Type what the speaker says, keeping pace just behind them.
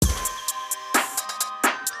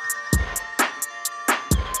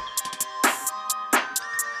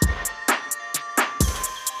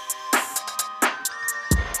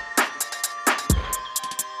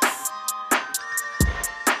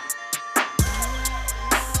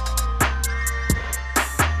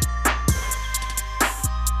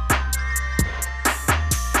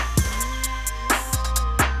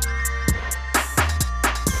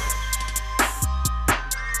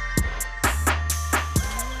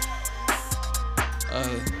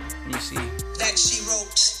Let me see. That she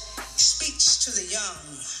wrote, speech to the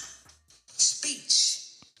young, speech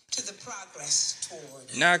to the progress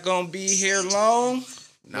toward. Not gonna be here long,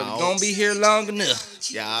 but No. gonna be here long enough.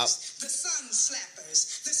 Yeah. The sun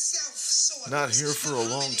slappers, the self-sorters. Not here for a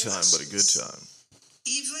long time, but a good time.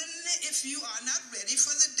 Even if you are not ready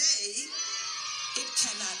for the day, it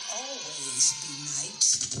cannot always be night.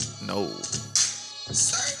 No.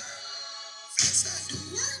 Sir, fix that do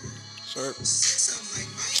work. Sure. Say something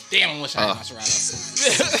like Mike. Damn, I wish I had my Serato.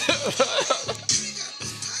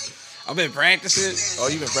 I've been practicing. Oh,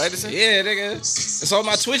 you been practicing? Yeah, nigga. It's on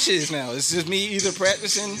my Twitches now. It's just me either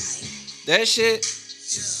practicing that shit.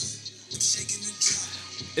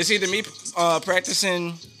 It's either me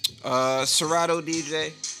practicing Serato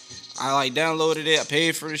DJ. I like downloaded it. I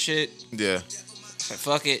paid for the shit. Yeah. Said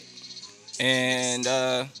fuck it. And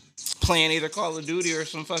playing either Call of Duty or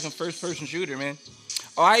some fucking first person shooter, man.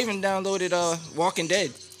 Oh, I even downloaded Walking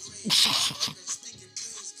Dead.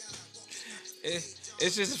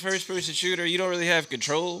 It's just a first person shooter. You don't really have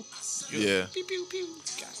control. Yeah. Pew, pew, pew.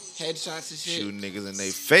 Got headshots and shit. Shooting niggas in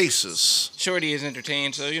their faces. Shorty is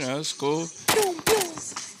entertained, so you know it's cool.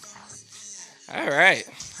 All right,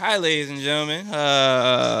 hi, ladies and gentlemen. We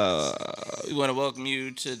want to welcome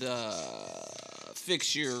you to the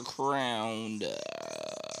Fix Your Crown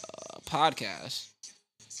podcast.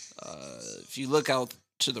 If you look out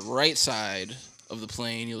to the right side of the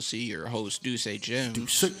plane, you'll see your host Duce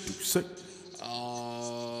Jones. Sick.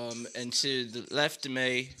 And to the left of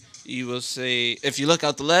me, you will see, if you look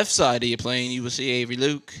out the left side of your plane, you will see Avery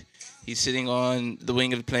Luke. He's sitting on the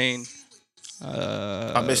wing of the plane.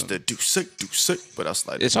 I missed the do sick, but I'll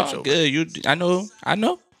slide It's the all good. I know.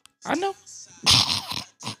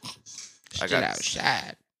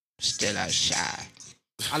 Still outside.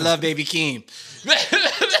 I love Baby Keem.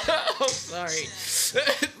 Oh, sorry.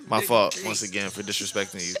 My fault, once again, for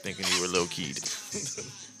disrespecting you, thinking you were Lil Keed.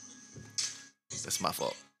 That's my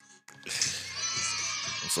fault.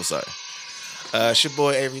 I'm so sorry. It's your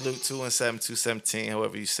boy Avery Luke 217-217.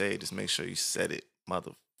 However you say it, just make sure you said it,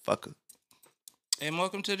 motherfucker. And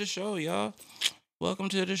welcome to the show, y'all. Welcome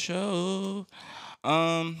to the show.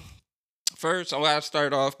 First, I want to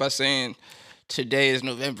start off by saying today is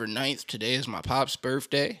November 9th. Today is my pop's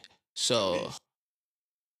birthday. So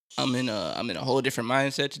I'm in a whole different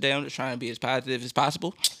mindset today. I'm just trying to be as positive as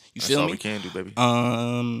possible. You feel me? That's all we can do, baby.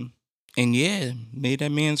 And yeah, may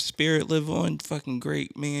that man's spirit live on. Fucking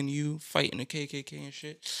great man, you fighting the KKK and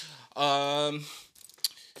shit.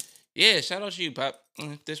 Yeah, shout out to you, Pop.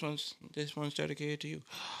 This one's dedicated to you.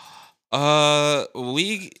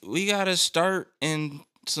 We gotta start in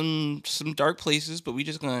some dark places, but we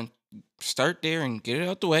just gonna start there and get it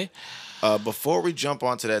out the way. Before we jump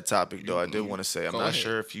onto that topic, though, I did want to say I'm not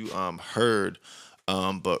sure if you heard,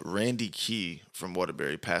 but Randy Key from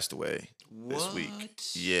Waterbury passed away this week.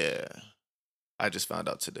 Yeah, I just found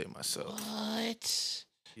out today myself. What?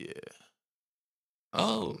 Yeah.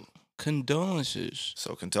 Condolences.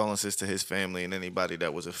 So condolences to his family and anybody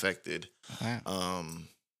that was affected. Wow.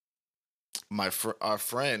 Our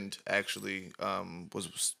friend actually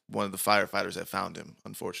was one of the firefighters that found him,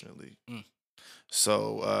 unfortunately.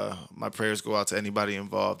 So my prayers go out to anybody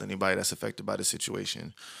involved, anybody that's affected by the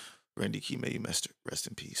situation. Randy Key, may you rest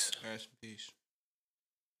in peace. Rest in peace.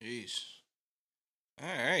 Jeez. All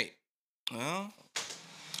right. Well,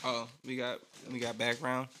 we got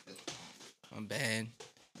background. I'm bad.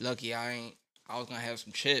 Lucky I was gonna have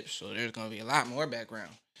some chips, so there's gonna be a lot more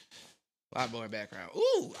background.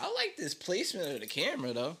 Ooh, I like this placement of the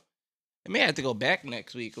camera though. I may have to go back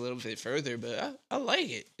next week a little bit further, but I like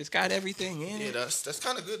it. It's got everything in it. Yeah, that's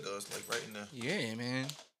kind of good though. It's like right in there. Yeah, man.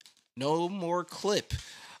 No more clip.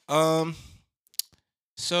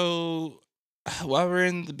 So while we're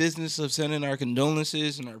in the business of sending our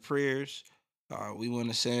condolences and our prayers, we want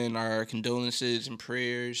to send our condolences and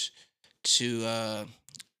prayers to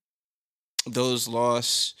those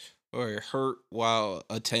lost or hurt while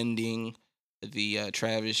attending the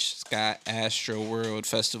Travis Scott Astro World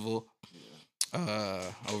Festival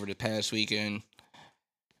over the past weekend.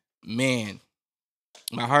 Man,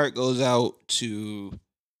 my heart goes out to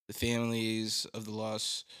the families of the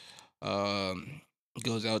lost.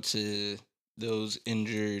 Goes out to those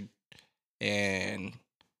injured, and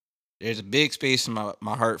there's a big space in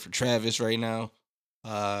my heart for Travis right now.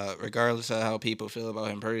 Regardless of how people feel about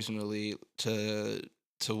him personally, to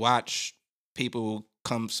watch people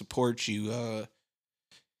come support you,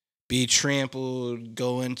 be trampled,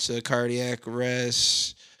 go into cardiac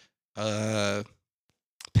arrest, pass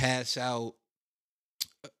out,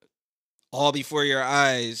 all before your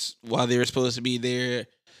eyes while they were supposed to be there,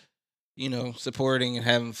 supporting and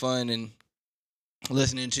having fun. And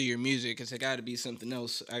listening to your music, because it got to be something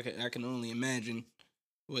else. I can only imagine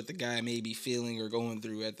what the guy may be feeling or going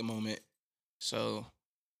through at the moment. So,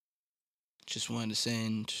 just wanted to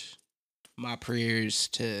send my prayers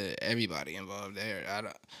to everybody involved there.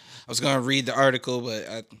 I was gonna read the article,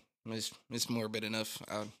 but it's morbid enough.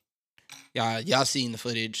 Y'all seen the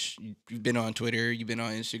footage. You've been on Twitter. You've been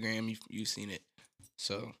on Instagram. You've seen it.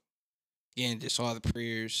 So, yeah, just all the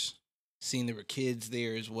prayers. Seen there were kids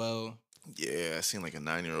there as well. Yeah, I seen like a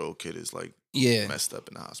 9-year-old kid is like Yeah. messed up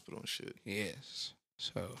in the hospital and shit. Yes.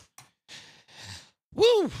 So,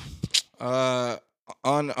 woo.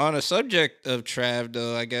 On a subject of Trav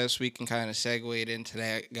though, I guess we can kind of segue into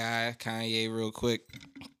that guy Kanye real quick.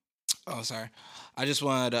 Oh, sorry. I just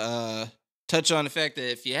wanted to touch on the fact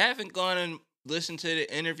that if you haven't gone and listened to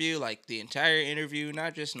the interview, like the entire interview,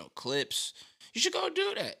 not just no clips, you should go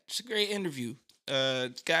do that. It's a great interview.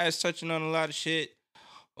 This guy's touching on a lot of shit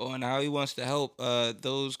on how he wants to help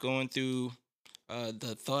those going through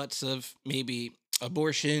the thoughts of maybe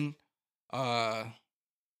abortion. He's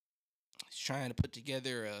trying to put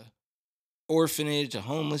together a orphanage, a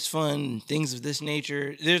homeless fund, and things of this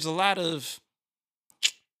nature. There's a lot of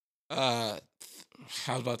I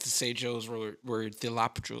was about to say Joe's word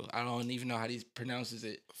philanthropy. I don't even know how he pronounces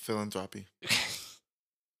it. Philanthropy.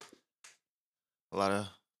 A lot of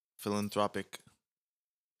philanthropic.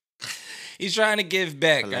 He's trying to give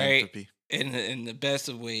back, right? Philanthropy. In the best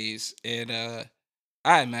of ways. And I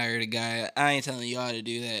admire the guy. I ain't telling y'all to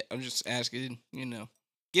do that. I'm just asking,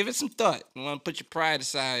 give it some thought. You want to put your pride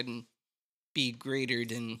aside and be greater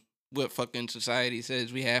than what fucking society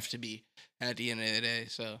says we have to be at the end of the day.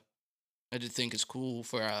 So I just think it's cool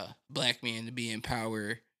for a black man to be in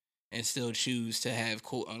power and still choose to have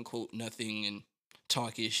quote unquote nothing and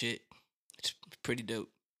talk his shit. It's pretty dope.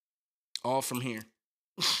 All from here.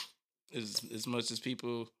 As much as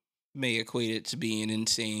people may equate it to being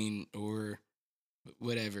insane or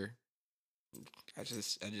whatever. I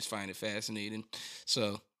just find it fascinating.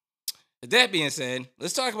 So, with that being said,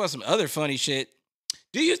 let's talk about some other funny shit.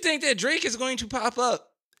 Do you think that Drake is going to pop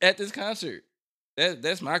up at this concert?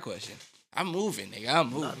 That's my question. I'm moving, nigga. I'm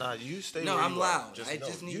moving. Nah, you stay. No, where I'm you loud. Just I know,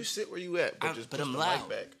 just need. you sit where you at, but just but push I'm the loud. mic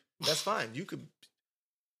back. That's fine. You could.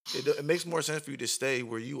 It makes more sense for you to stay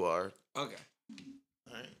where you are. Okay.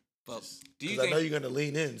 All right. Well, do you Because I know think? you're gonna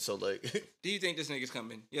lean in, so like. Do you think this nigga's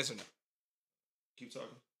coming? Yes or no? Keep talking.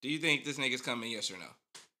 Do you think this nigga's coming? Yes or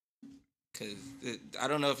no? Cause I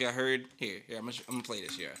don't know if y'all heard. Here, I'm gonna play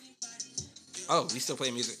this here. Oh, we still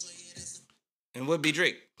play music. And would be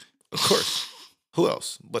Drake. Of course. Who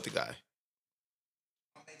else but the guy?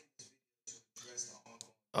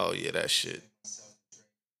 Oh yeah, that shit.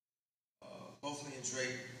 Both me and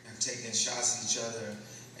Drake have taken shots at each other,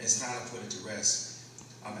 and it's time to put it to rest.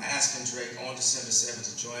 I'm asking Drake on December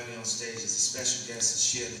 7th to join me on stage as a special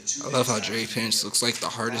guest and share the two. I love how Drake Pence looks like the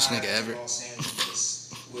hardest nigga ever. Los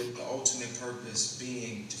Angeles, with the ultimate purpose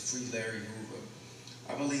being to free Larry Hoover.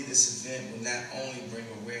 I believe this event will not only bring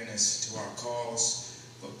awareness to our cause,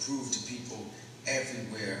 but prove to people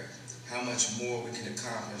everywhere how much more we can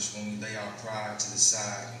accomplish when we lay our pride to the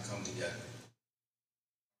side and come together.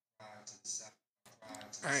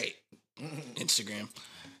 All right, Instagram.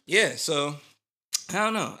 Yeah, so I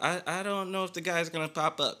don't know. I don't know if the guy's gonna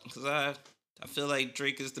pop up because I feel like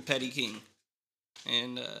Drake is the petty king,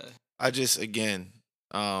 and I just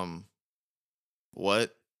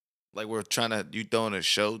what? Like we're you throwing a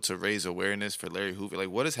show to raise awareness for Larry Hoover. Like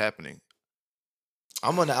what is happening?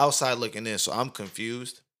 I'm on the outside looking in, so I'm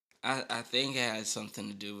confused. I think it has something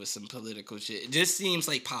to do with some political shit. It just seems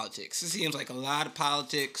like politics. It seems like a lot of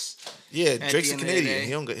politics. Yeah, at Drake's the a end of the Canadian. day.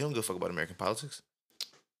 He don't give a fuck about American politics.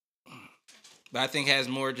 But I think it has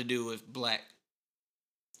more to do with black.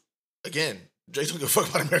 Again, Drake don't give a fuck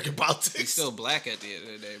about American politics. He's still black at the end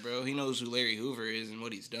of the day, bro. He knows who Larry Hoover is and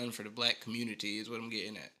what he's done for the black community is what I'm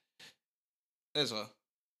getting at. That's all.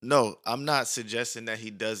 No, I'm not suggesting that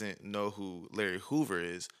he doesn't know who Larry Hoover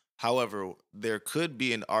is. However, there could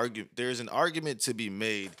be an argument. There's an argument to be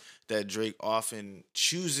made that Drake often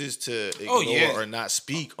chooses to ignore or not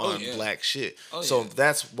speak on black shit. So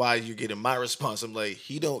that's why you're getting my response. I'm like,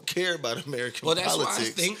 he don't care about American politics. Well, that's why I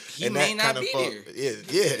think he may not be there. Yeah.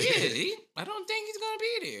 I don't think he's gonna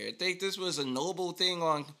be there. I think this was a noble thing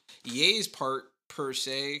on Ye's part per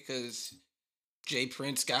se, because Jay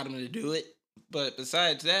Prince got him to do it. But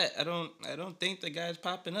besides that, I don't think the guy's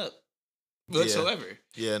popping up whatsoever.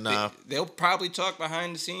 Yeah, nah. They'll probably talk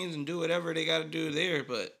behind the scenes and do whatever they got to do there,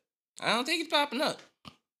 but I don't think he's popping up.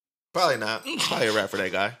 Probably not. Probably a rap for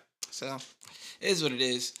that guy. So, it is what it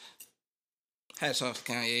is. Hats off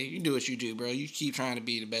to Kanye. You do what you do, bro. You keep trying to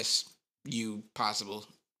be the best you possible.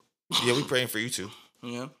 Yeah, we praying for you too.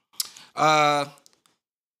 Yeah.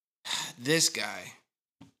 This guy.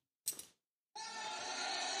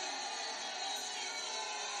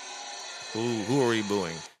 Who are we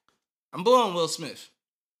booing? I'm booing Will Smith.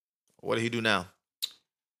 What did he do now?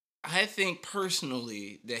 I think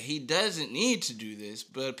personally that he doesn't need to do this,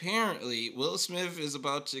 but apparently Will Smith is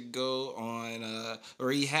about to go on,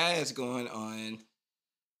 or he has gone on,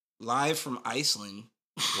 live from Iceland.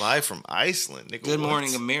 Live from Iceland. Nigga, Good what?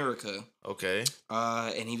 Morning America. Okay.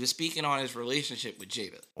 And he was speaking on his relationship with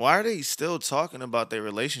Jada. Why are they still talking about their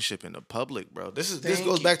relationship in the public, bro? This Thank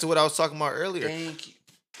goes you. back to what I was talking about earlier. Thank you.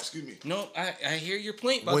 Excuse me. No, I hear your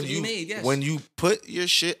point about to be made, yes. When you put your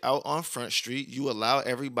shit out on Front Street, you allow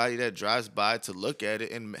everybody that drives by to look at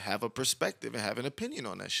it and have a perspective and have an opinion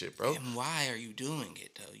on that shit, bro. And why are you doing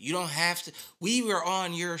it, though? You don't have to. We were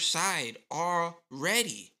on your side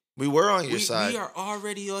already. We were on your side. We are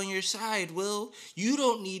already on your side, Will. You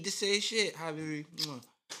don't need to say shit, Habibi.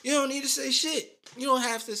 You don't need to say shit. You don't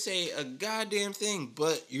have to say a goddamn thing,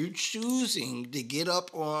 but you're choosing to get up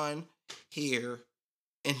on here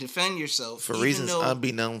and defend yourself. For reasons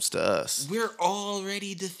unbeknownst to us. We're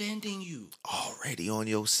already defending you. Already on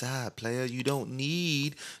your side, player. You don't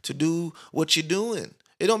need to do what you're doing.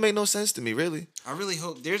 It don't make no sense to me, really. I really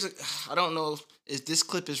hope I don't know if this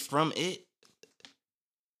clip is from it.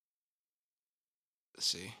 Let's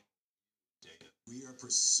see. We are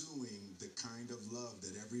pursuing the kind of love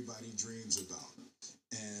that everybody dreams about.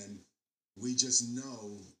 And we just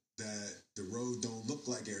know that the road don't look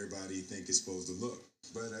like everybody think it's supposed to look.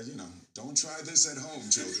 But, don't try this at home,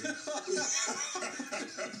 children.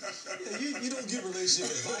 you don't give relationship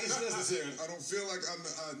advice necessarily. I don't feel like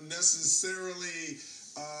I'm necessarily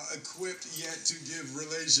equipped yet to give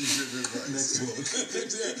relationship advice. Next book.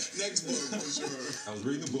 Next book, for sure. I was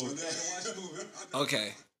reading the book. I watched the movie.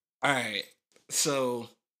 Okay. All right. So,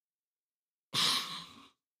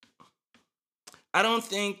 I don't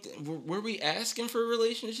think... Were we asking for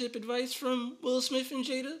relationship advice from Will Smith and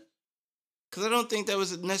Jada? Because I don't think that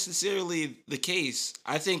was necessarily the case.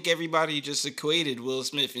 I think everybody just equated Will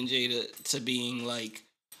Smith and Jada to being, like,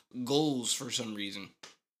 goals for some reason.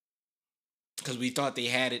 Because we thought they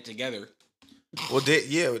had it together. Well,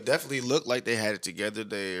 it definitely looked like they had it together.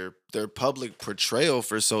 Their public portrayal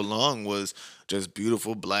for so long was just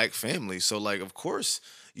beautiful black family. So, like, of course,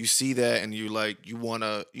 you see that and you want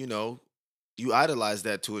to, you idolize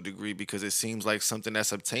that to a degree because it seems like something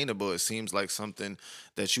that's obtainable. It seems like something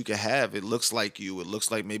that you can have. It looks like you. It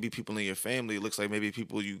looks like maybe people in your family. It looks like maybe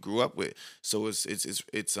people you grew up with. So it's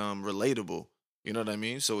relatable. You know what I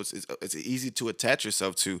mean? So it's easy to attach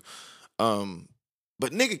yourself to.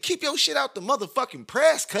 But nigga, keep your shit out the motherfucking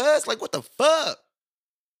press, cuz. Like, what the fuck?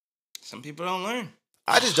 Some people don't learn.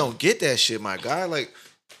 I just don't get that shit, my guy. Like,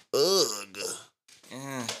 ugh.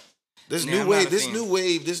 Yeah. This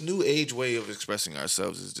new age way of expressing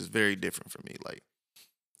ourselves is just very different for me. Like,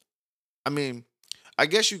 I mean, I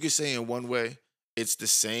guess you could say in one way, it's the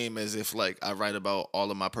same as if, like, I write about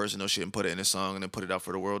all of my personal shit and put it in a song and then put it out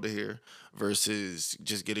for the world to hear versus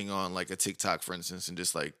just getting on, like, a TikTok, for instance, and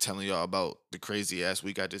just, like, telling y'all about the crazy ass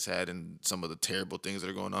week I just had and some of the terrible things that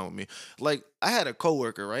are going on with me. Like, I had a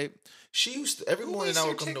coworker, right? She used to, every morning I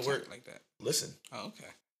would come to work. Like that? Listen. Oh, okay.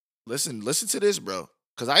 Listen to this, bro.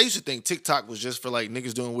 Because I used to think TikTok was just for, like,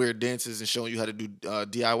 niggas doing weird dances and showing you how to do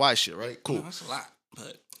DIY shit, right? Cool. No, that's a lot,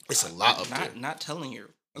 but... It's a lot up there. Not telling you.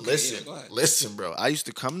 Okay, listen, bro. I used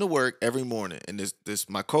to come to work every morning, and this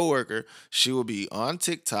my coworker, she would be on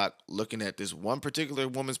TikTok looking at this one particular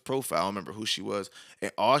woman's profile. I don't remember who she was, and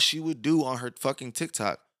all she would do on her fucking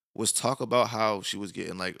TikTok was talk about how she was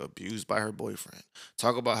getting, like, abused by her boyfriend.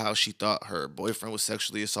 Talk about how she thought her boyfriend was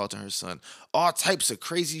sexually assaulting her son. All types of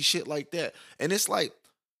crazy shit like that. And it's like,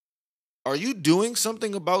 are you doing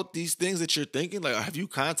something about these things that you're thinking? Like, have you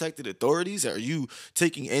contacted authorities? Are you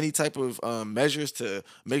taking any type of measures to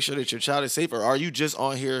make sure that your child is safe? Or are you just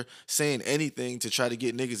on here saying anything to try to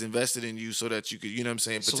get niggas invested in you so that you could, you know what I'm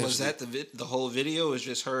saying? So was that the whole video is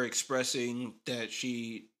just her expressing that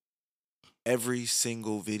she... Every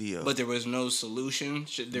single video. But there was no solution?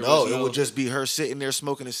 It would just be her sitting there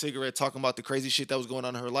smoking a cigarette, talking about the crazy shit that was going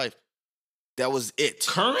on in her life. That was it.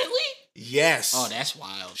 Currently? Yes. Oh, that's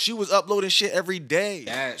wild. She was uploading shit every day.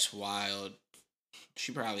 That's wild.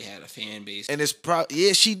 She probably had a fan base. And it's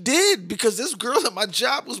yeah, she did, because this girl at my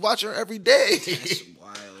job was watching her every day. That's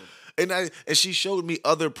wild. And she showed me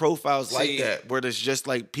other profiles like that where there's just,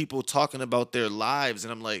 like, people talking about their lives,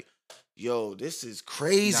 and I'm like, yo, this is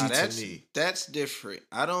crazy to me. That's different.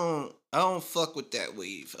 I don't fuck with that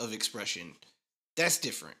wave of expression. That's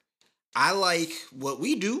different. I like what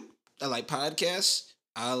we do. I like podcasts.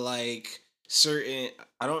 I like certain,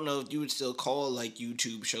 I don't know if you would still call like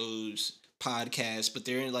YouTube shows podcasts, but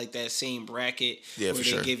they're in like that same bracket Yeah, where for they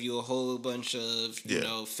sure. give you a whole bunch of you Yeah.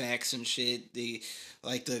 know facts and shit. They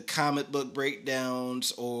like the comic book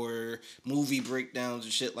breakdowns or movie breakdowns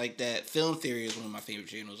and shit like that. Film Theory is one of my favorite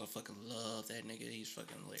channels. I fucking love that nigga. He's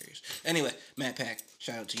fucking hilarious. Anyway, Matt Pack,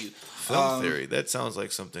 shout out to you. Film Theory. That sounds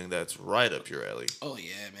like something that's right up your alley. Oh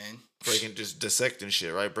yeah, man. Breaking, just dissecting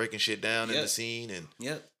shit, right? Breaking shit down in Yep. the scene, and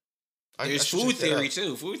Yep. I There's should Food check that Theory out.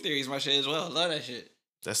 too. Food Theory is my shit as well. I love that shit.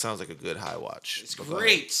 That sounds like a good high watch. It's But go ahead.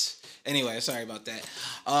 great. Anyway, sorry about that.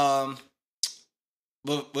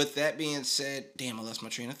 But with that being said, damn, I lost my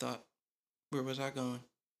train of thought. Where was I going?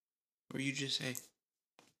 Where you just say,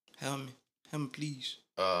 help me, please.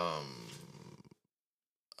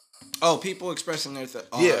 Oh, people expressing their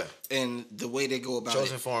Yeah. and the way they go about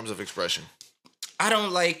Chosen it. forms of expression. I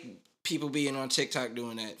don't like people being on TikTok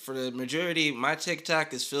doing that. For the majority, my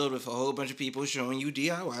TikTok is filled with a whole bunch of people showing you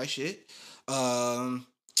DIY shit.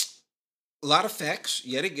 A lot of facts,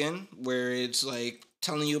 yet again, where it's like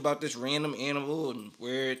telling you about this random animal and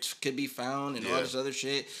where it could be found and all Yeah. this other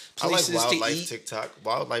shit. I like Places to wildlife eat. TikTok.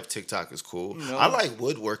 Wildlife TikTok is cool. You know? I like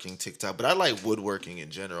woodworking TikTok, but I like woodworking in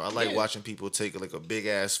general. I like Yeah. watching people take like a big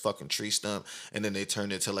ass fucking tree stump and then they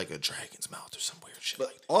turn it into like a dragon's mouth or some weird shit But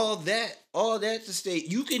like that. all that to state,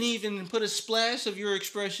 you can even put a splash of your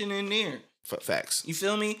expression in there. Facts. You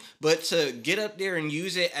feel me? But to get up there and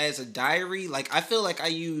use it as a diary, like I feel like I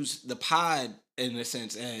use the pod in a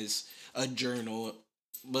sense as a journal,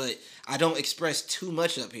 but I don't express too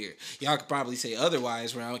much up here. Y'all could probably say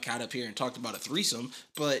otherwise when I got up here and talked about a threesome,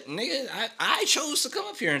 but nigga, I chose to come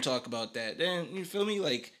up here and talk about that. Then you feel me?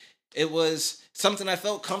 Like it was something I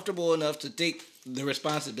felt comfortable enough to take the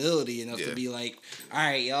responsibility enough Yeah. to be like, all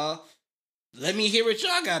right, y'all. Let me hear what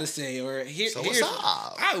y'all gotta say, or here's what's up?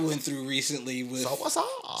 I went through recently with So what's up?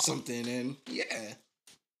 something, and yeah.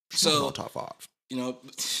 So So top 5. you know,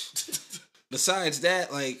 besides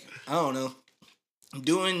that, like I don't know,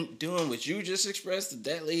 doing what you just expressed,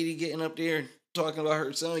 that lady getting up there and talking about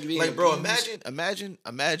her son being Like, bro, abused.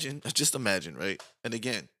 imagine, just imagine, right? And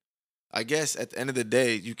again, I guess at the end of the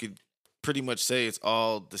day, you could pretty much say it's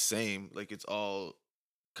all the same. Like, it's all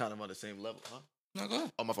kind of on the same level, huh? No, go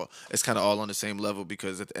ahead. Oh, my fault. It's kind of all on the same level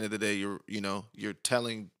because at the end of the day, you're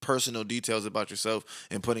telling personal details about yourself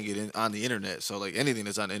and putting it in on the internet. So like anything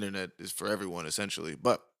that's on the internet is for everyone essentially.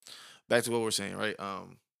 But back to what we're saying, right?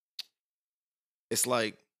 It's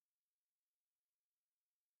like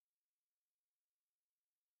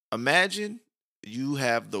imagine you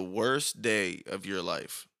have the worst day of your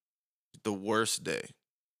life, the worst day,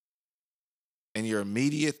 and your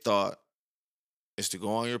immediate thought is to go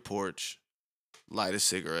on your porch, light a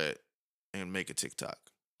cigarette, and make a TikTok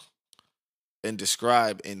and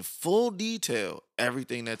describe in full detail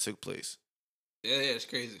everything that took place. Yeah, it's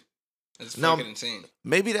crazy. That's Now- fucking insane.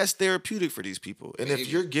 Maybe that's therapeutic for these people. And if Maybe.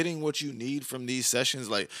 you're getting what you need from these sessions,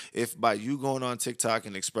 like if by you going on TikTok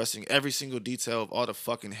and expressing every single detail of all the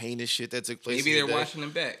fucking heinous shit that took place, Maybe in they're your day, watching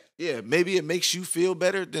them back. yeah, maybe it makes you feel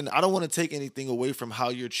better. Then I don't want to take anything away from how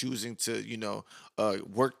you're choosing to,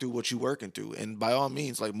 work through what you're working through. And by all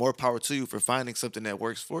means, like more power to you for finding something that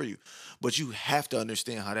works for you. But you have to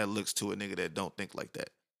understand how that looks to a nigga that don't think like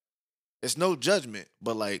that. It's no judgment,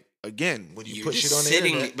 but like again, when you You're put just shit on the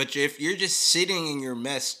sitting, internet, but if you're just sitting in your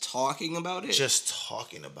mess talking about it, just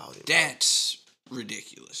talking about it, bro. that's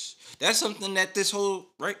ridiculous. That's something that this whole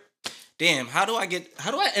right. Damn, how do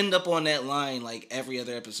I end up on that line like every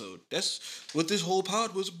other episode? That's what this whole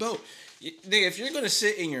pod was about. Nigga, if you're gonna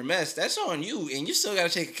sit in your mess, that's on you, and you still gotta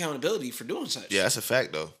take accountability for doing such. Yeah, that's a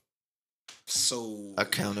fact though. So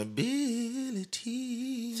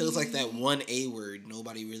Accountability. feels like that one A word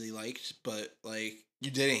nobody really liked, but like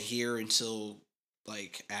you didn't hear until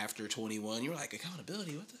like after 21. You were like,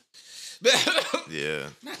 accountability, what the Yeah.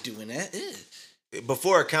 not doing that. Ew.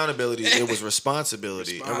 Before accountability, it was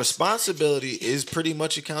responsibility. And responsibility Responsibility. is pretty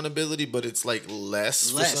much accountability, but it's like less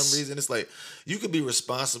for Less. some reason. It's like you could be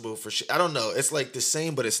responsible for shit. I don't know. It's like the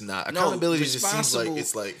same, but it's not. No, Accountability just seems like responsible-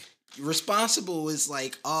 it's like Responsible is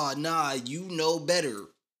like, oh, nah, you know better.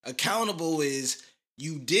 Accountable is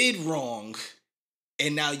you did wrong,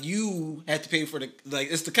 and now you have to pay for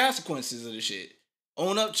it's the consequences of the shit.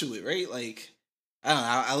 Own up to it, right? Like, I don't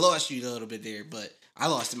know. I lost you a little bit there, but I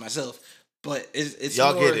lost it myself. But it's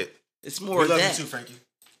y'all more, get it. It's more We of love that. you too, Frankie.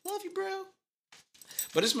 Love you, bro.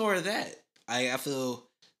 But it's more of that. I feel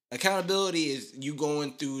accountability is you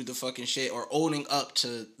going through the fucking shit or owning up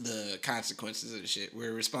to the consequences of the shit.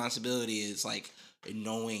 Where responsibility is like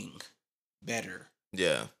knowing better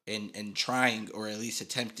Yeah. and trying or at least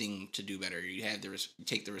attempting to do better. You have you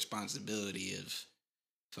take the responsibility of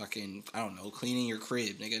fucking, I don't know, cleaning your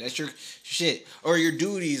crib, nigga. That's your shit. Or your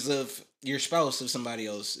duties of your spouse, of somebody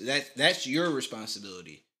else. That's your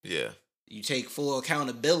responsibility. Yeah. You take full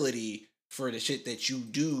accountability for the shit that you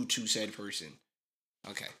do to said person.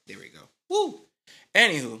 Okay, there we go. Woo!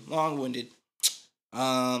 Anywho, long-winded.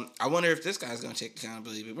 I wonder if this guy's gonna take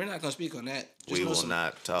accountability, but we're not gonna speak on that. We will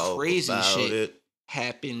not talk crazy about shit it.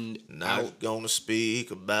 Happened. Not gonna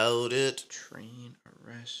speak about it. Train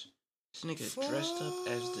arrest. This nigga dressed up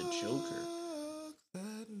as the Joker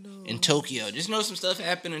in Tokyo. Just know some stuff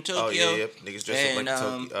happened in Tokyo. Oh yeah. Niggas dressed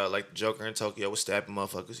up like the Joker in Tokyo was stabbing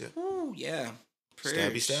motherfuckers. Yeah. Ooh, yeah.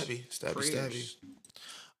 Stabby.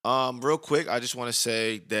 Real quick, I just want to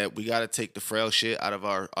say that we got to take the frail shit out of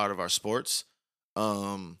our sports.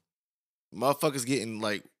 Motherfuckers getting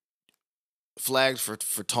like flagged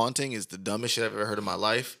for taunting is the dumbest shit I've ever heard in my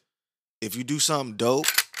life. If you do something dope,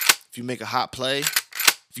 if you make a hot play,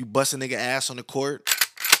 if you bust a nigga ass on the court,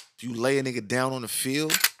 if you lay a nigga down on the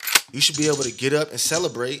field, you should be able to get up and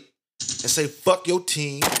celebrate and say, fuck your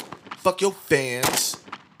team, fuck your fans,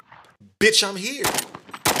 bitch, I'm here.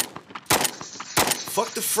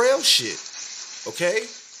 Fuck the frail shit, okay?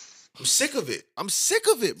 I'm sick of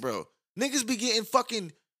it, bro. Niggas be getting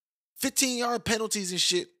fucking 15-yard penalties and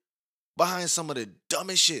shit behind some of the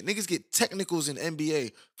dumbest shit. Niggas get technicals in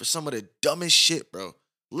NBA for some of the dumbest shit, bro.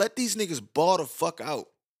 Let these niggas ball the fuck out.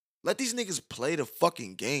 Let these niggas play the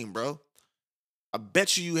fucking game, bro. I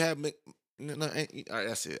bet you have... No, all right,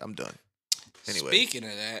 that's it. I'm done. Anyway. Speaking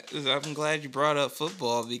of that, I'm glad you brought up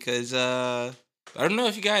football because I don't know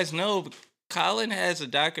if you guys know, but Colin has a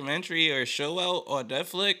documentary or a show out on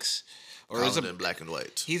Netflix. Or Colin in black and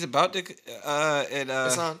white. He's about to...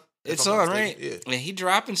 it's on. It's on, right? Yeah. And he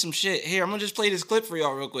dropping some shit. Here, I'm going to just play this clip for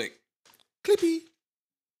y'all real quick. Clippy.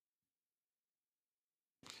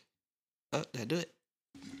 Oh, did I do it?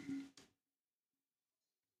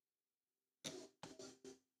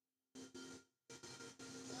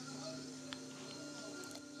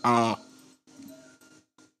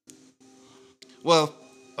 Well,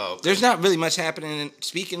 okay. There's not really much happening in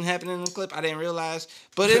the clip. I didn't realize.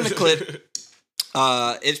 But in the clip,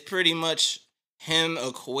 it's pretty much him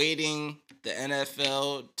equating the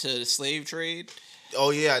NFL to the slave trade. Oh,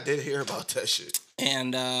 yeah, I did hear about that shit.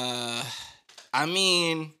 And, I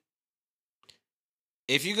mean,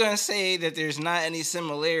 if you're going to say that there's not any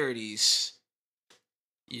similarities,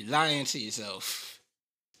 you're lying to yourself.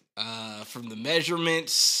 From the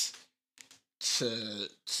measurements to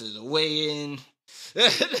the weigh-in.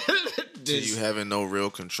 To you having no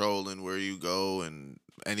real control in where you go and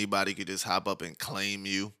anybody could just hop up and claim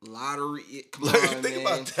you. Lottery. Come Like, on, think man.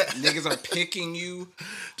 about that. Niggas are picking you.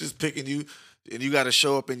 Just picking you. And you got to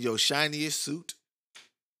show up in your shiniest suit.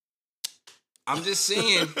 I'm just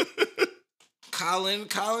saying.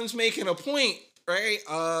 Colin's making a point, right?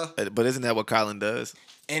 But isn't that what Colin does?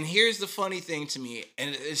 And here's the funny thing to me,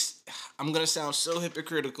 and I'm going to sound so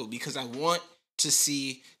hypocritical because I want to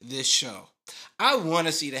see this show. I want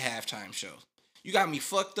to see the halftime show. You got me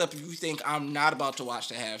fucked up if you think I'm not about to watch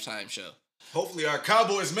the halftime show. Hopefully our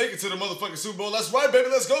Cowboys make it to the motherfucking Super Bowl. That's right, baby.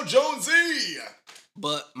 Let's go, Jonesy.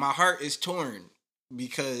 But my heart is torn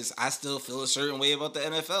because I still feel a certain way about the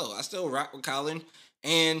NFL. I still rock with Colin.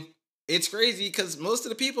 And it's crazy because most of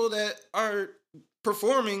the people that are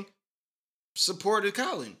performing supported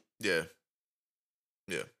Colin. Yeah.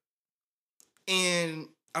 Yeah. And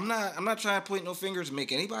I'm not trying to point no fingers and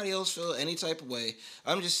make anybody else feel any type of way.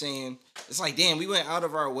 I'm just saying, it's like, damn, we went out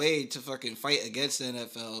of our way to fucking fight against the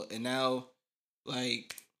NFL, and now,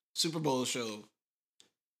 like, Super Bowl show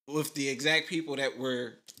with the exact people that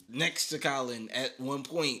were next to Colin at one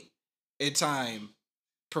point in time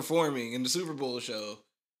performing in the Super Bowl show.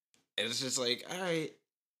 And it's just like, all right,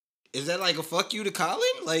 is that like a fuck you to Colin?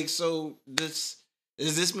 Like, so does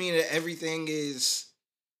this mean that everything is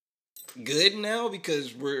good now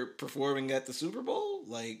because we're performing at the Super Bowl?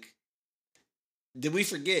 Like, did we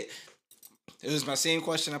forget? It was my same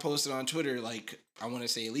question I posted on Twitter, like, I want to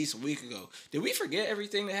say at least a week ago. Did we forget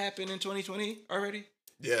everything that happened in 2020 already?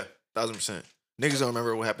 Yeah, 1000%. Niggas don't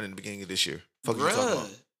remember what happened in the beginning of this year. Fuck is you talking about?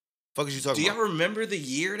 Fuck is you talking about? Do y'all remember the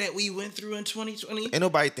year that we went through in 2020? Ain't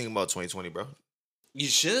nobody thinking about 2020, bro. You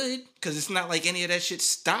should, because it's not like any of that shit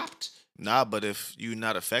stopped. Nah, but if you're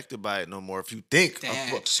not affected by it no more, if you think,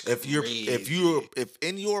 if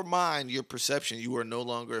in your mind, your perception, you are no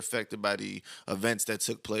longer affected by the events that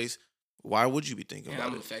took place, why would you be thinking about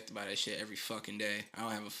it? I'm affected by that shit every fucking day. I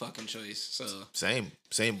don't have a fucking choice. So same,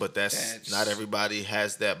 but that's not everybody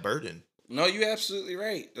has that burden. No, you're absolutely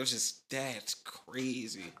right. That's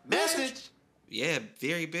crazy. Message. Yeah,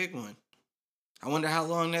 very big one. I wonder how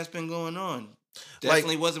long that's been going on.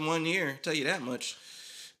 Definitely wasn't 1 year, tell you that much.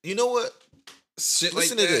 You know what? Shit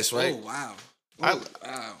Listen like to that. this, right? Oh wow. I- Oh,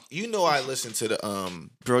 wow. You know I listen to the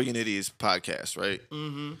Brilliant Idiots podcast, right?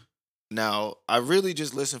 Mm-hmm. Now, I really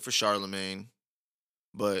just listen for Charlemagne,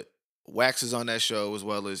 but Wax is on that show as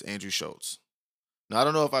well as Andrew Schultz. Now, I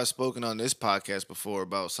don't know if I've spoken on this podcast before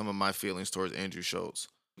about some of my feelings towards Andrew Schultz.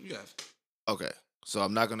 You have. Okay, so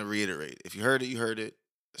I'm not going to reiterate. If you heard it, you heard it.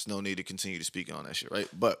 There's no need to continue to speak on that shit, right?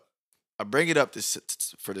 But I bring it up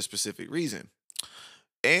for the specific reason.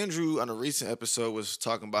 Andrew, on a recent episode, was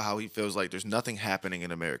talking about how he feels like there's nothing happening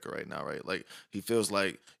in America right now, right? Like, he feels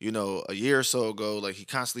like, a year or so ago, like, he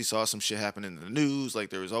constantly saw some shit happening in the news,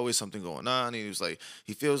 like, there was always something going on. He was like,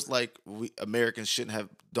 he feels like we Americans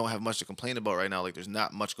don't have much to complain about right now. Like, there's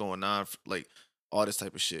not much going on, like, all this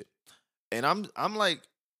type of shit. And I'm like,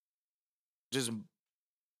 just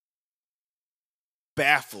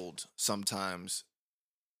baffled sometimes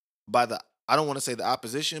by I don't want to say the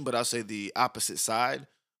opposition, but I'll say the opposite side,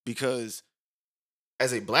 because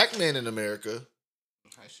as a black man in America,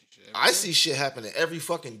 I see shit happening every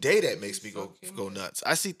fucking day that makes me go nuts.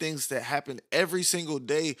 I see things that happen every single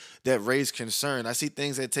day that raise concern. I see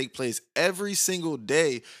things that take place every single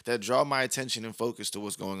day that draw my attention and focus to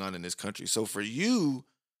what's going on in this country. So for you,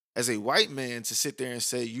 as a white man, to sit there and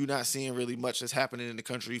say you're not seeing really much that's happening in the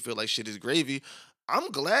country, you feel like shit is gravy, I'm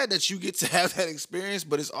glad that you get to have that experience,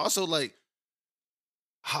 but it's also like,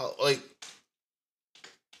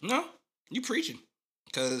 No, you preaching.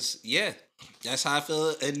 Because, yeah, that's how I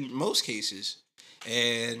feel in most cases.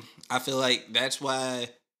 And I feel like that's why,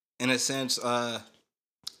 in a sense, I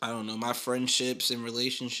don't know, my friendships and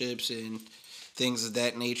relationships and things of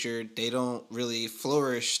that nature, they don't really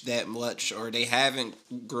flourish that much, or they haven't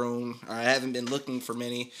grown, or I haven't been looking for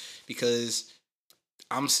many, because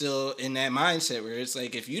I'm still in that mindset where it's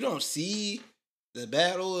like, if you don't see the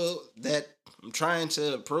battle that I'm trying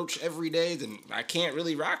to approach every day, then I can't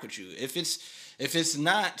really rock with you. If it's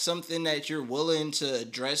not something that you're willing to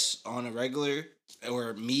address on a regular,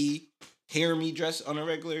 or hear me address on a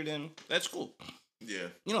regular, then that's cool. Yeah.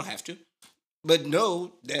 You don't have to. But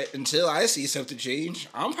know that until I see something change,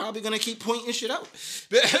 I'm probably going to keep pointing shit out.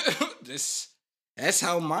 That's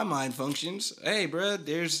how my mind functions. Hey, bro,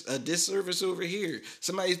 there's a disservice over here.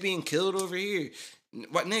 Somebody's being killed over here.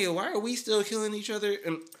 What, nigga, why are we still killing each other?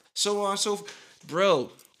 And so on, so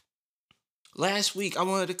bro, last week I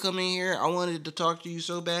wanted to come in here. I wanted to talk to you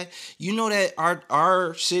so bad. You know that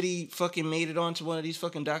our city fucking made it onto one of these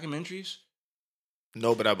fucking documentaries?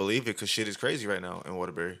 No, but I believe it because shit is crazy right now in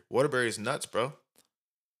Waterbury. Waterbury is nuts, bro.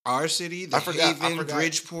 Our city, the Haven,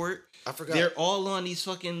 Bridgeport. I forgot. They're all on these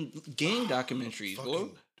fucking gang documentaries,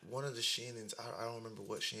 bro. One of the Shannons, I don't remember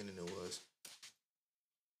what Shannon it was.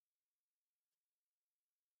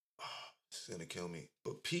 Oh, this is gonna kill me.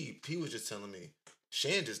 But P was just telling me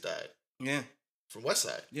Shan just died. Yeah. From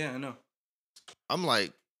Westside. Yeah, I know. I'm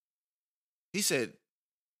like, he said,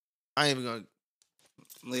 I ain't even gonna.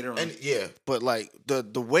 Later on. And yeah, but like the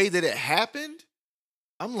way that it happened,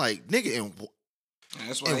 I'm like, nigga, and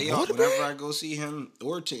that's why whenever I go see him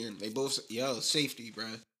or Tin, they both safety, bro.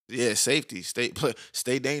 Yeah, safety.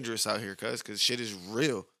 Stay dangerous out here, cuz shit is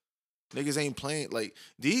real. Niggas ain't playing. Like,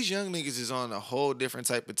 these young niggas is on a whole different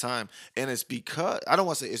type of time. And it's because, I don't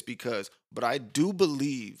want to say it's because, but I do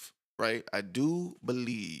believe, right? I do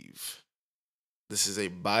believe this is a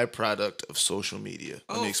byproduct of social media.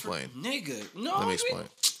 Let me explain. Nigga, no. Let me explain.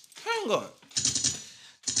 Hang on.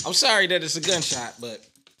 I'm sorry that it's a gunshot, but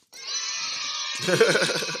go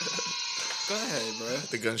ahead, bro.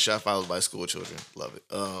 The gunshot followed by school children. Love it.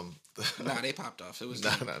 Nah, they popped off. It was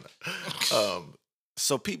nah.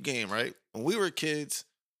 So peep game, right? When we were kids,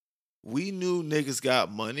 we knew niggas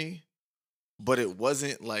got money, but it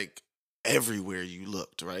wasn't like everywhere you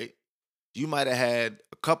looked, right? You might have had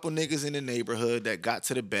a couple niggas in the neighborhood that got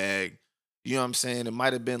to the bag. You know what I'm saying? It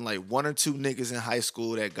might have been like one or two niggas in high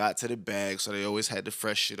school that got to the bag, so they always had the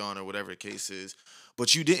fresh shit on or whatever the case is.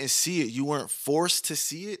 But you didn't see it. You weren't forced to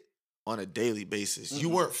see it on a daily basis. Mm-hmm. You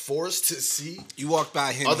weren't forced to see. You walked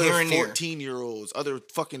by him other here and 14-year-olds, other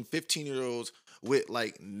fucking 15-year-olds with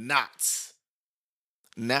like knots.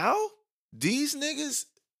 Now, these niggas,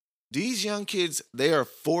 these young kids, they are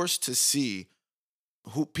forced to see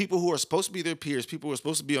people who are supposed to be their peers, people who are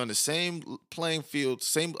supposed to be on the same playing field,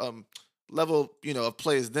 same level, of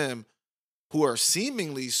play as them, who are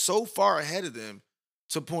seemingly so far ahead of them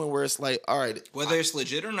to a point where it's like, all right. Whether it's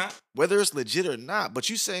legit or not. But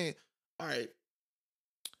you saying, all right,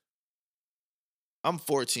 I'm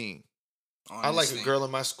 14. I like a girl in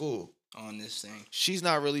my school. On this thing. She's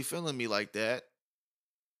not really feeling me like that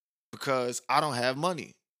because I don't have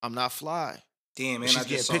money. I'm not fly. Damn, man. She's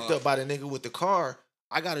getting picked up by the nigga with the car.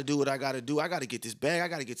 I gotta do what I gotta do. I gotta get this bag. I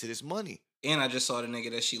gotta get to this money. And I just saw the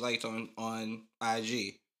nigga that she liked on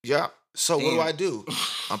IG. Yeah. So Damn. what do?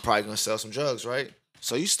 I'm probably gonna sell some drugs, right?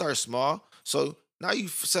 So you start small. So now you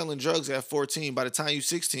selling drugs at 14. By the time you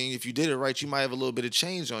 16, if you did it right, you might have a little bit of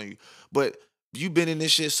change on you. But you've been in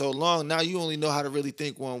this shit so long, now you only know how to really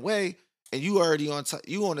think one way, and you already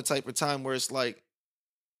you on the type of time where it's like,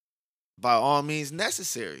 by all means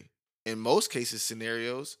necessary in most cases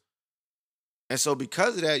scenarios. And so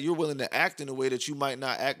because of that, you're willing to act in a way that you might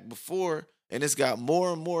not act before, and it's got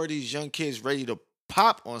more and more of these young kids ready to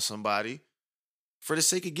pop on somebody for the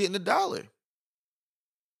sake of getting $1.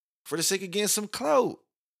 For the sake of getting some clout.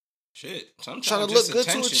 Shit. Sometimes Trying to just look good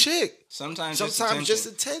attention. to a chick. Sometimes just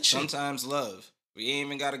attention. Sometimes love. We ain't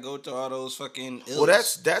even got to go through all those fucking ills. Well,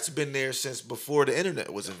 that's been there since before the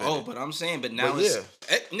internet was invented. Oh, but I'm saying, but now But it's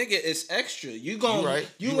yeah. nigga, it's extra. You gonna right.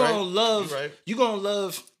 you You gonna right. love You right. you gonna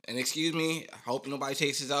love. And excuse me, I hope nobody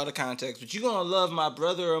takes this out of context, but you gonna love my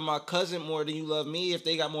brother or my cousin more than you love me if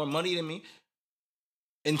they got more money than me.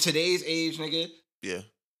 In today's age, nigga. Yeah.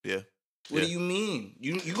 Yeah. What Yeah. do you mean?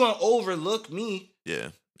 You gonna overlook me? Yeah.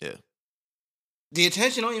 Yeah. The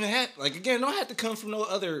attention don't even have, like, again, don't have to come from no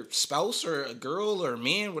other spouse or a girl or a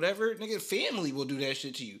man, whatever. Nigga, family will do that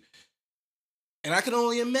shit to you. And I can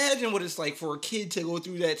only imagine what it's like for a kid to go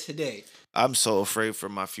through that today. I'm so afraid for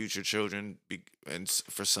my future children and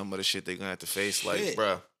for some of the shit they're going to have to face. Like, Shit.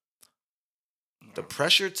 bruh, the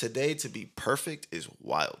pressure today to be perfect is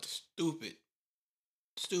wild.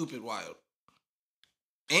 Stupid wild.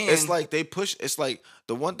 And It's like it's like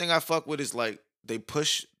the one thing I fuck with is like they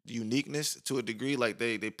push uniqueness to a degree. Like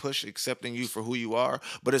they push accepting you for who you are,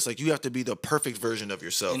 but it's like you have to be the perfect version of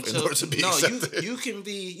yourself in order to be accepted. you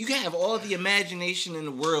can have all the imagination in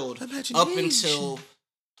the world up until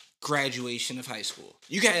graduation of high school.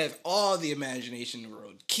 You can have all the imagination in the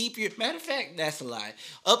world. Matter of fact, that's a lie.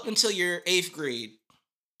 Up until your 8th grade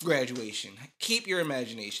graduation, keep your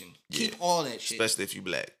imagination. Keep all that shit. Especially if you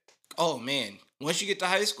black. Oh man, once you get to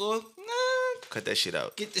high school, Cut that shit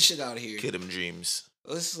out. get the shit out of here. Kid them dreams.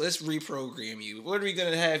 Let's reprogram you. What are we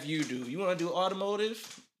gonna have you do? You want to do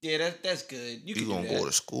automotive? Yeah, that's good. You You can gonna do that. go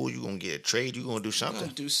to school. You gonna get a trade. You gonna do You something.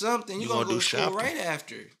 gonna do something. You You gonna gonna go do to school shopping. right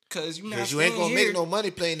after. Cause you not Because you ain't staying gonna here. make no money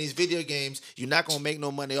playing these video games. You're not gonna make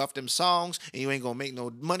no money off them songs, and you ain't gonna make no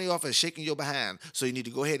money off of shaking your behind. So you need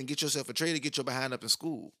to go ahead and get yourself a trade to get your behind up in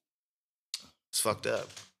school. It's fucked up.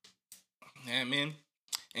 Yeah, man.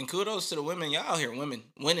 And kudos to the women. Y'all out here winning.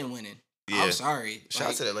 Yeah. I'm sorry. Shout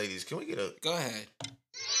out to the ladies. Can we get a Go ahead.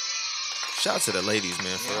 shout out to the ladies,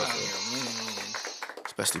 man? For Y'all real, out for real. here winning.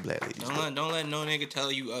 Especially black ladies. Don't let no nigga tell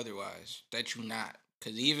you otherwise. That you not.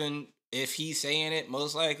 Cause even if he's saying it,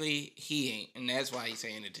 most likely he ain't. And that's why he's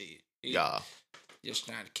saying it to you. He Y'all. just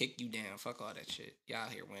trying to kick you down. Fuck all that shit. Y'all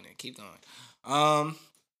here winning. Keep going.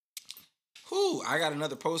 I got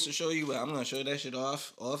another post to show you, but I'm gonna show that shit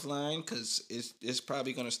offline because it's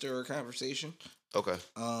probably gonna stir a conversation. Okay.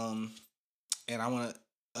 And I want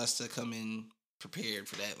us to come in prepared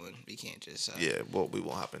for that one. We can't just Yeah, well, we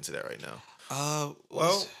won't hop into that right now.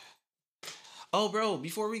 well, oh, bro,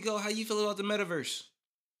 before we go, how you feel about the metaverse?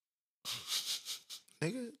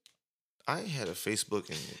 Nigga, I ain't had a Facebook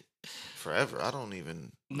in forever. I don't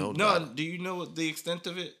even know. No, about it. do you know what the extent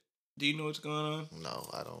of it? Do you know what's going on? No,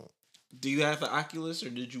 I don't. Do you have an Oculus, or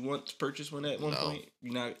did you want to purchase one at one No. point?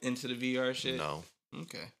 You're not into the VR shit? No.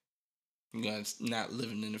 Okay. You guys not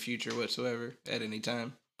living in the future whatsoever at any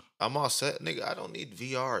time? I'm all set, nigga. I don't need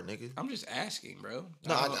VR, nigga. I'm just asking, bro.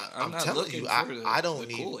 No, I'm not telling looking you, for I don't the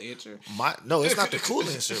need cool answer. No, it's not the cool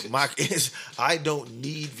answer. I don't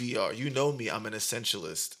need VR. You know me. I'm an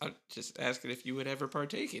essentialist. I'm just asking if you would ever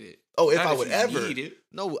partake in it. Oh, if Not I would you ever. need it.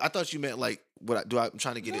 No, I thought you meant like I'm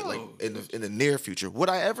trying to get it like No. in the near future. Would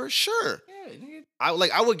I ever? Sure. Yeah, nigga.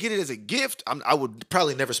 I would get it as a gift. I would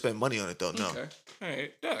probably never spend money on it though. No. Okay. All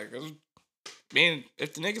right. Yeah, 'cause, man,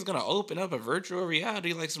 if the nigga's gonna open up a virtual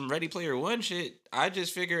reality like some Ready Player One shit, I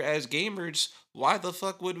just figure as gamers, why the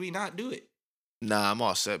fuck would we not do it? Nah, I'm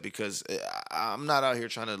all set because I'm not out here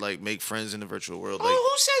trying to like make friends in the virtual world. Like, who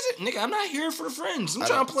says it? Nigga, I'm not here for friends. I'm I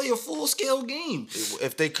trying don't- to play a full scale game.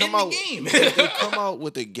 if they come In the out, game. if they come out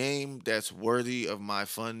with a game that's worthy of my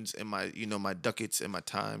funds and my my ducats and my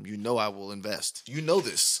time, I will invest. You know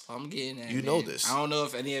this. I'm getting at You know man. this. I don't know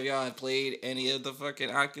if any of y'all have played any of the fucking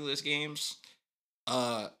Oculus games.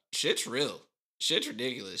 Shit's real. Shit's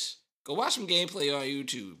ridiculous. Go watch some gameplay on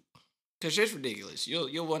YouTube. Cause shit's ridiculous.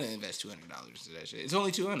 You'll want to invest $200 into that shit. It's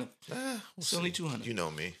only $200. It's only $200. You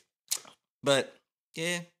know me. But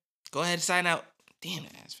yeah, go ahead and sign out. Damn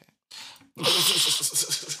it, ass fat.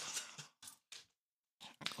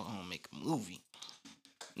 Go home and make a movie.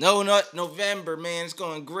 No Nut November, man. It's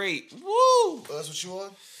going great. Woo! Oh, that's what you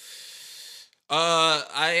on?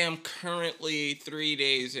 I am currently 3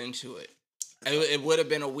 days into it. It would have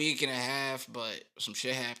been a week and a half, but some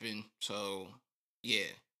shit happened. So yeah,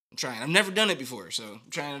 I'm trying. I've never done it before, so I'm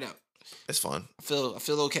trying it out. It's fun. I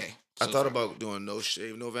feel okay. I thought about doing no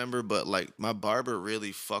shave November, but like my barber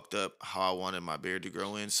really fucked up how I wanted my beard to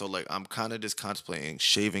grow in. So like I'm kind of just contemplating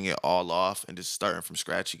shaving it all off and just starting from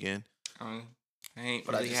scratch again. I ain't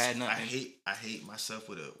But really had nothing. I hate myself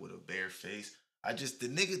with a bare face. I just the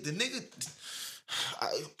nigga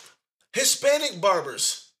Hispanic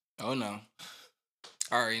barbers. Oh no.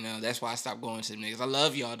 I already know. That's why I stopped going to them niggas. I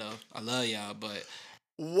love y'all though. I love y'all, but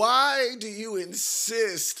Why do you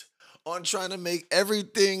insist on trying to make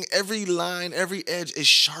everything, every line, every edge as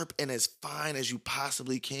sharp and as fine as you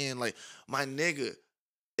possibly can? Like, my nigga,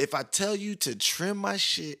 if I tell you to trim my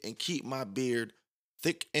shit and keep my beard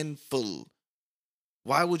thick and full,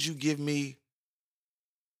 why would you give me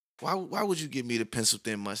the pencil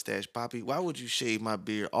thin mustache, Poppy? Why would you shave my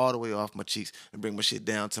beard all the way off my cheeks and bring my shit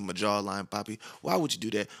down to my jawline, Poppy? Why would you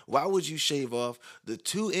do that? Why would you shave off the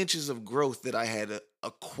 2 inches of growth that I had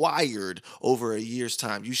acquired over a year's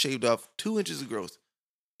time? You shaved off 2 inches of growth.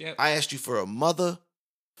 Yep. I asked you for a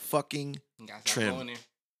motherfucking trim.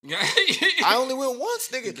 I only went once,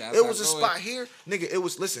 nigga. It was a spot here. Nigga,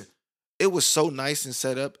 it was so nice and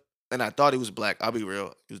set up, and I thought he was black. I'll be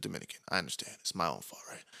real. He was Dominican. I understand. It's my own fault,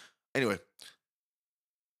 right? Anyway,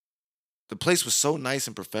 the place was so nice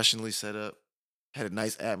and professionally set up. Had a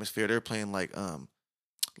nice atmosphere. They were playing like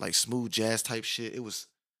smooth jazz type shit. It was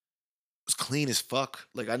clean as fuck.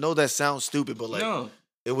 Like, I know that sounds stupid, but like no.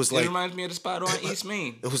 It was like, it reminds me of the spot on East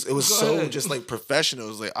Main. It was so ahead. Just like professional. It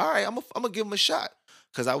was like, all right, I'm gonna give him a shot.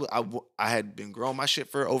 Cause I had been growing my shit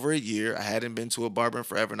for over a year. I hadn't been to a barber in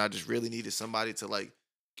forever, and I just really needed somebody to like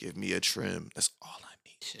give me a trim. That's all I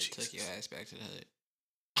need. Shit, took your ass back to the hood.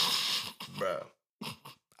 Bro,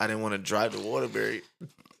 I didn't want to drive to Waterbury.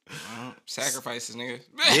 Sacrifices, nigga.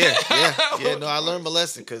 Yeah. No, I learned my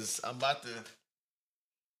lesson because I'm about to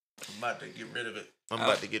get rid of it. I'm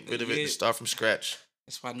about to get rid of it and start from scratch.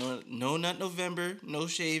 That's why no Nut November, no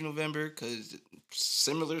shave November, because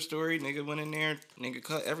similar story. Nigga went in there, nigga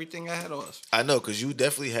cut everything I had off. I know, because you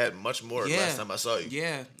definitely had much more last time I saw you.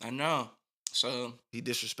 Yeah, I know. So he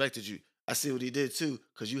disrespected you. I see what he did too,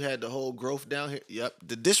 because you had the whole growth down here. Yep,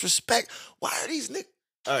 the disrespect. Why are these niggas?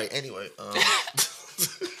 All right, anyway.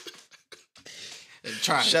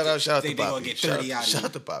 Shout out to Poppy. Shout out to Poppy. Shout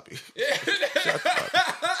out to Poppy.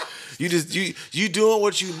 You doing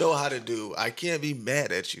what you know how to do. I can't be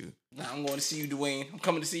mad at you. Nah, I'm going to see you, Dwayne. I'm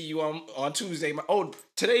coming to see you on Tuesday.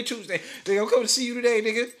 Today Tuesday. Nigga, I'm coming to see you today,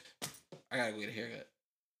 nigga. I gotta go get a haircut.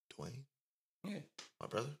 Dwayne? Yeah. My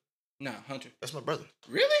brother? Nah, Hunter. That's my brother.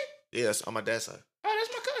 Really? Yeah, that's on my dad's side. Oh, that's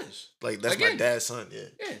my cousin. Like, that's my dad's son, yeah.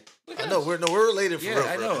 Yeah. I know, we're related for real.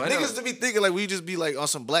 I know. Niggas to be thinking like we just be like on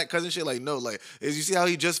some black cousin shit. Like, no, like, is you see how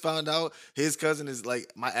he just found out his cousin is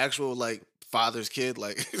like my actual like father's kid?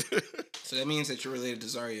 Like, so that means that you're related to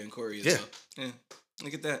Zaria and Corey as well. Yeah.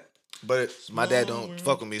 Look at that. But my dad don't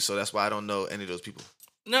fuck with me, so that's why I don't know any of those people.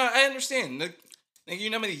 No, I understand. Nigga, you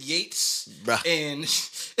know how many Yates Bruh. and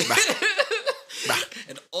Bruh.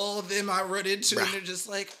 and all of them I run into, and they're just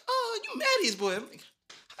like, "Oh, you Maddie's boy." I'm like,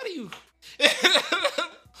 "How do you?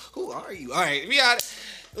 Who are you?" All right, we got it,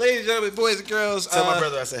 ladies and gentlemen, boys and girls. Tell my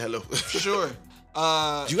brother I said hello. For sure.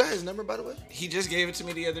 You got his number, by the way? He just gave it to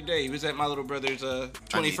me the other day. He was at my little brother's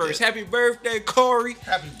 21st. Happy birthday, Corey.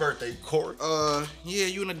 Happy birthday, Corey. Yeah,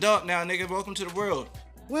 you an adult now, nigga. Welcome to the world.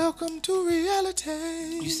 Welcome to reality.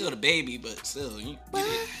 You still the baby, but still, you get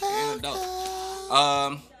it. You're an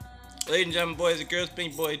adult. Ladies and gentlemen, boys and girls,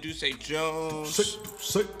 Pink Boy Duce Jones.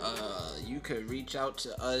 You could reach out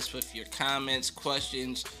to us with your comments,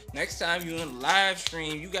 questions. Next time you're in live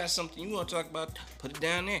stream, you got something you want to talk about, put it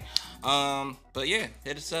down there. But yeah,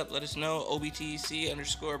 hit us up, let us know.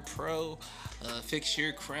 OBTC_pro. Fix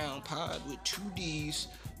Your Crown Pod with 2 D's.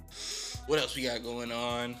 What else we got going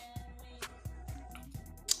on?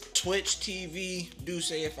 Twitch TV, Duce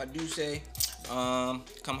if I do say. Come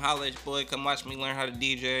holla at your boy, come watch me learn how to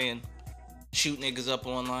DJ and shoot niggas up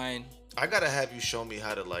online. I gotta have you show me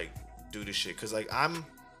how to like do this shit, cause like I'm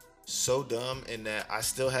so dumb in that I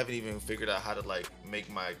still haven't even figured out how to like make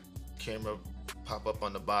my camera pop up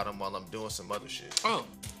on the bottom while I'm doing some other shit. Oh,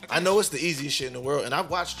 I know it's the easiest shit in the world, and I've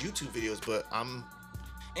watched YouTube videos, but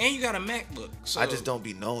And you got a MacBook. So I just don't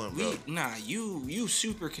be knowing, bro. You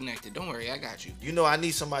super connected. Don't worry, I got you. You know, I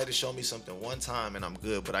need somebody to show me something one time, and I'm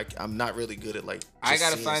good. But I'm not really good at like. I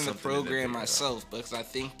gotta seeing find the something and then program figuring it out. myself because I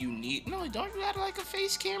think you need. No, don't you got like a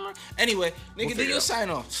face camera? Anyway, nigga, do figure it your out. sign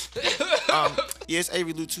off. Yeah, it's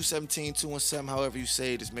Avery Lou 217 217. However you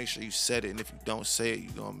say it, just make sure you said it, and if you don't say it, you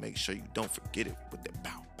gonna make sure you don't forget it with that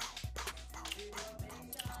bow.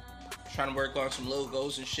 Trying to work on some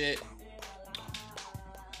logos and shit.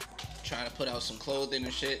 Trying to put out some clothing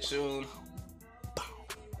and shit soon.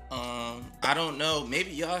 I don't know.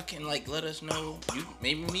 Maybe y'all can like let us know.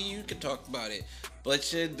 Maybe you could talk about it. But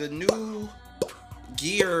should the new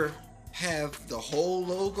gear have the whole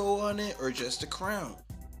logo on it or just the crown?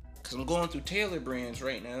 Cause I'm going through Taylor Brands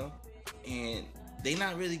right now, and they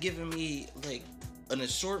not really giving me like an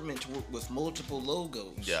assortment with multiple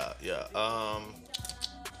logos. Yeah.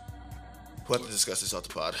 We'll have to discuss this off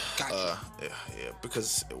the pod. Gotcha. Yeah,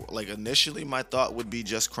 because like initially my thought would be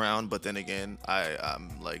just crown, but then again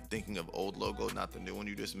I'm like thinking of old logo, not the new one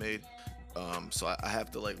you just made. So I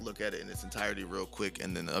have to like look at it in its entirety real quick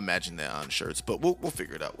and then imagine that on shirts. But we'll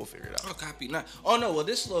figure it out. Oh, copy. Not. Oh no. Well,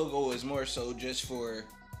 this logo is more so just for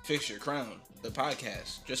Fix Your Crown, the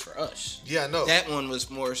podcast, just for us. Yeah, no. That one was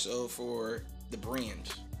more so for the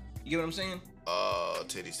brand. You get what I'm saying?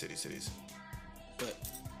 Titties. But,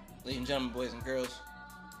 ladies and gentlemen, boys and girls,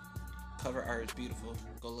 cover art is beautiful.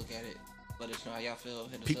 Go look at it. Let us know how y'all feel.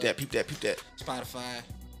 Hit us Peep up. that. Spotify,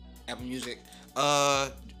 Apple Music. Do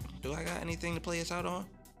I got anything to play us out on?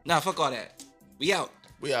 Nah, fuck all that. We out.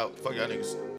 We out. Fuck y'all niggas.